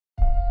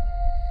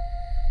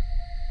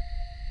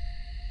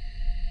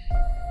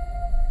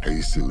I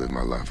used to live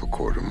my life a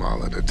quarter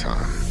mile at a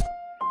time.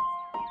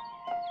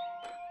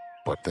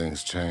 But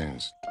things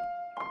changed.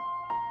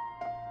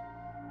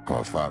 I'm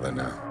a father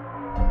now.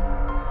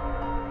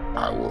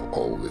 I will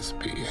always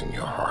be in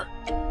your heart.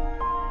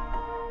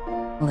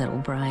 Little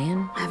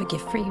Brian, I have a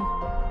gift for you.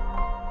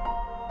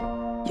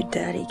 Your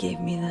daddy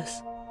gave me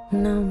this.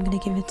 No, I'm gonna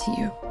give it to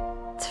you.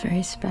 It's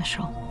very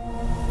special.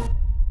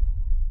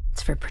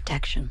 It's for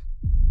protection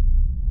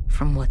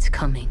from what's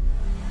coming.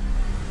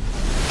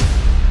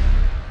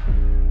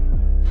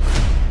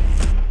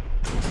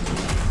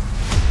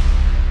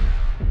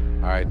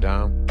 All right,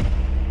 Dom.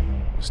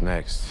 What's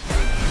next?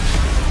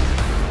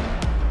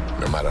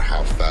 No matter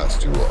how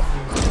fast you are,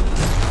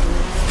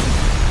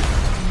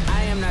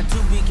 I am not to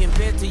be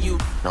compared to you.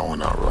 no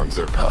one outruns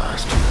their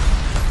past.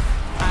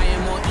 I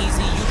am more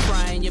easy, you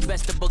trying your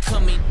best to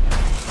become me.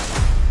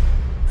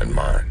 And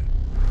mine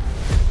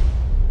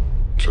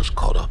just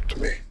caught up to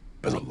me.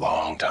 Been a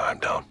long time,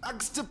 Dom.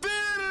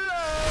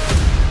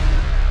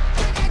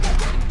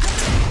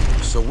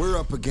 So we're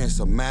up against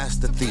a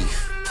master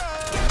thief,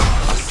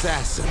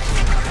 assassin,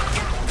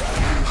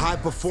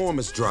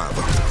 high-performance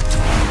driver.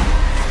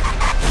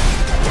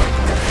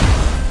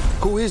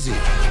 Who is he?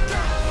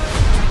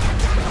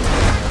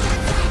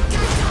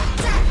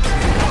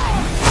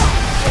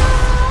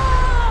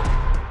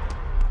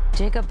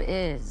 Jacob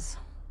is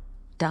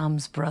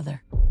Dom's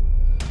brother.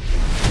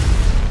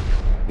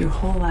 Your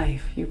whole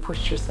life, you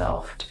pushed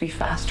yourself to be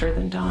faster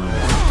than Dom,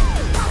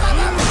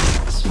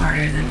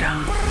 smarter than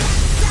Dom,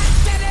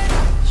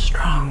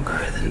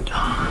 stronger than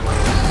Dom.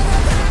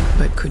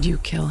 But could you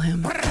kill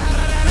him?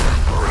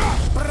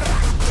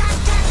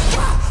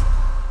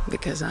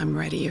 Because I'm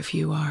ready if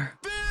you are.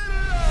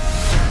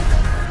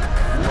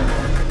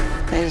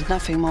 There's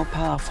nothing more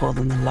powerful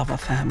than the love of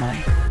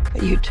family.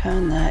 But you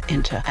turn that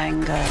into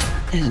anger,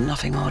 there's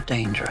nothing more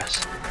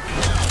dangerous.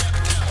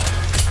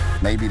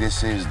 Maybe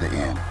this is the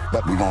end,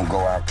 but we're gonna go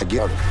out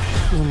together.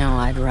 You know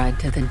I'd ride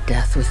to the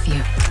death with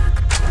you.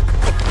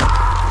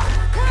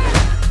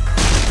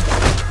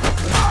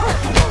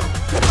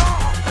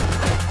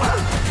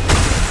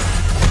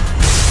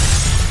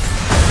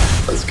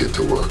 Let's get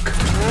to work.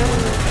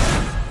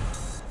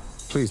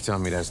 Please tell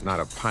me that's not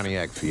a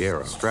Pontiac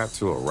Fiero strapped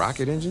to a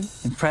rocket engine?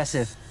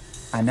 Impressive.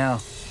 I know.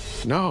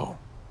 No.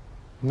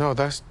 No,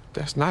 that's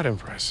not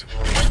impressive.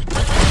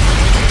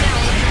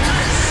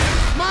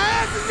 My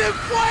ass is in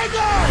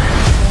fuego!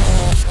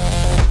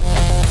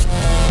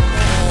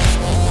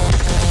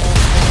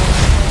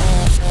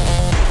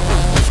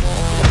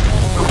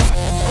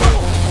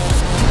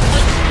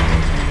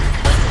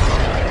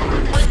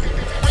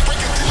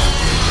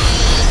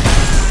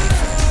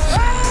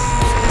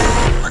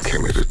 I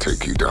came here to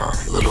take you down,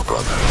 little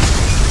brother.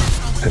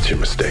 That's your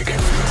mistake.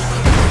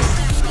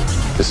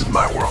 This is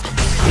my world.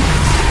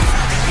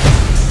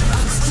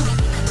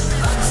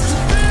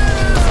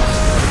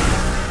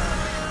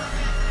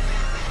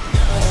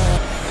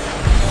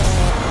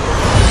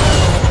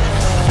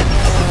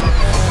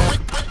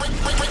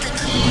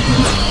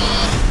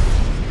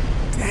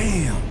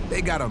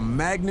 They got a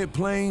magnet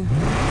plane?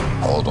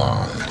 Hold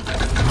on.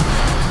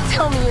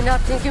 Tell me you're not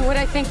thinking what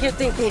I think you're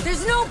thinking.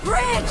 There's no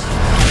bridge!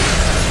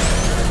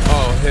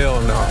 Oh,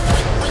 hell no.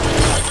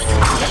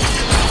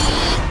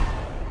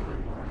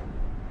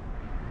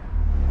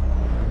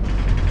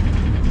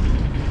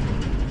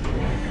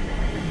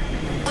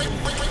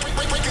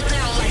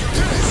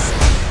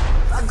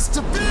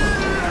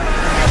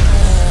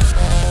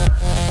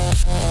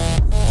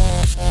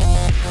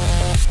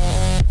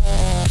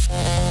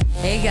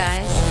 Hey,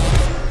 guys.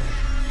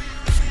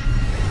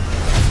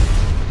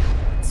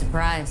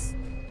 Surprise.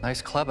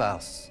 Nice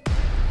clubhouse.